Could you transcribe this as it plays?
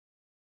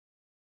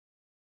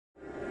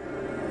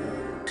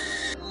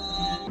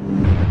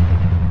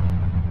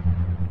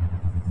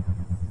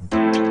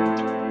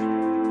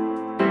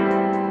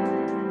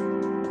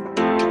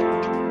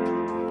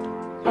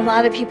A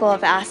lot of people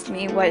have asked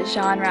me what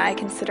genre I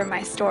consider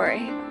my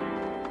story.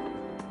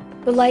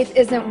 But life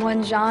isn't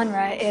one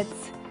genre,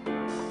 it's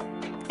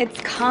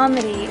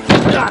comedy.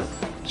 Shut up.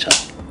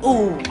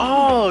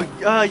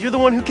 You're the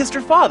one who kissed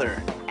her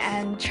father.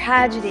 And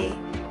tragedy.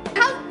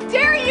 How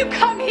dare you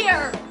come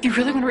here? You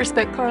really want to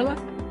respect Carla?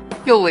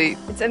 You'll leave.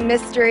 It's a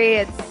mystery,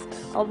 it's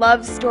a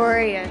love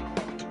story,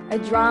 a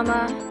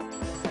drama.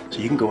 So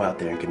you can go out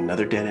there and get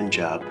another dead-end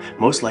job,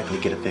 most likely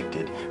get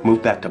evicted,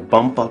 move back to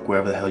bumfuck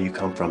wherever the hell you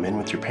come from, in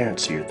with your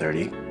parents till you're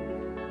 30.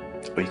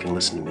 Or you can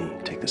listen to me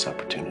and take this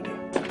opportunity.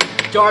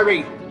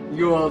 Darby,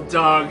 you old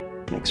dog.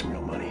 Make some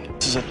real money.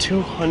 This is a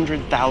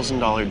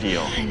 $200,000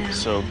 deal. I know.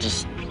 So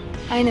just...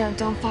 I know,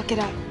 don't fuck it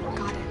up.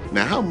 Got it.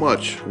 Now, how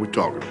much are we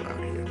talking about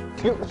here?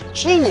 You're a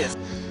genius.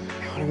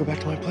 You want to go back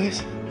to my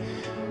place?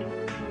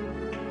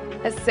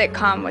 A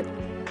sitcom with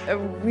a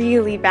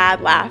really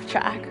bad laugh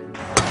track.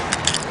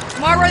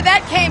 More where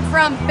that came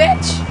from,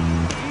 bitch!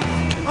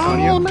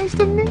 Oh, nice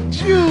to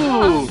meet you.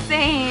 Oh,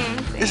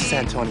 thanks. This is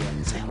Antonio.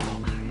 Say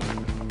hello.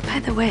 By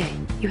the way,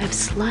 you have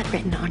slut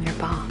written on your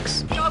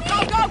box. Go,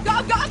 go, go,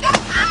 go, go, go!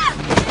 Ah!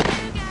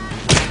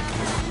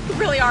 You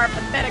really are a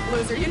pathetic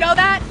loser, you know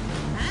that?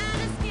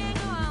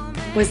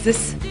 Was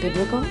this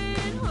biblical?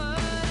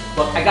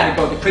 Look, I gotta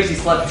go. The crazy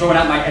slut's throwing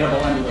out my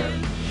edible underwear.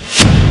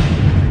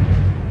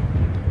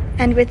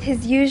 And with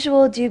his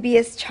usual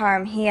dubious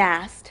charm, he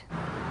asked,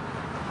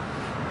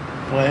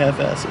 Why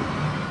half-ass him?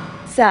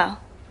 "So,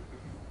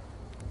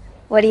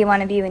 what do you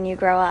want to be when you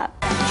grow up?"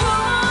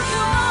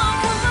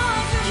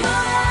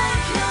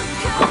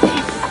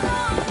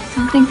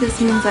 Don't think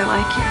this means I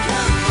like you.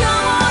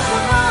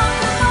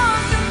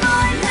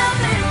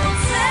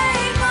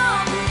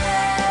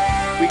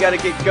 We gotta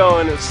get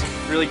going. It was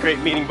really great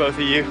meeting both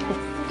of you.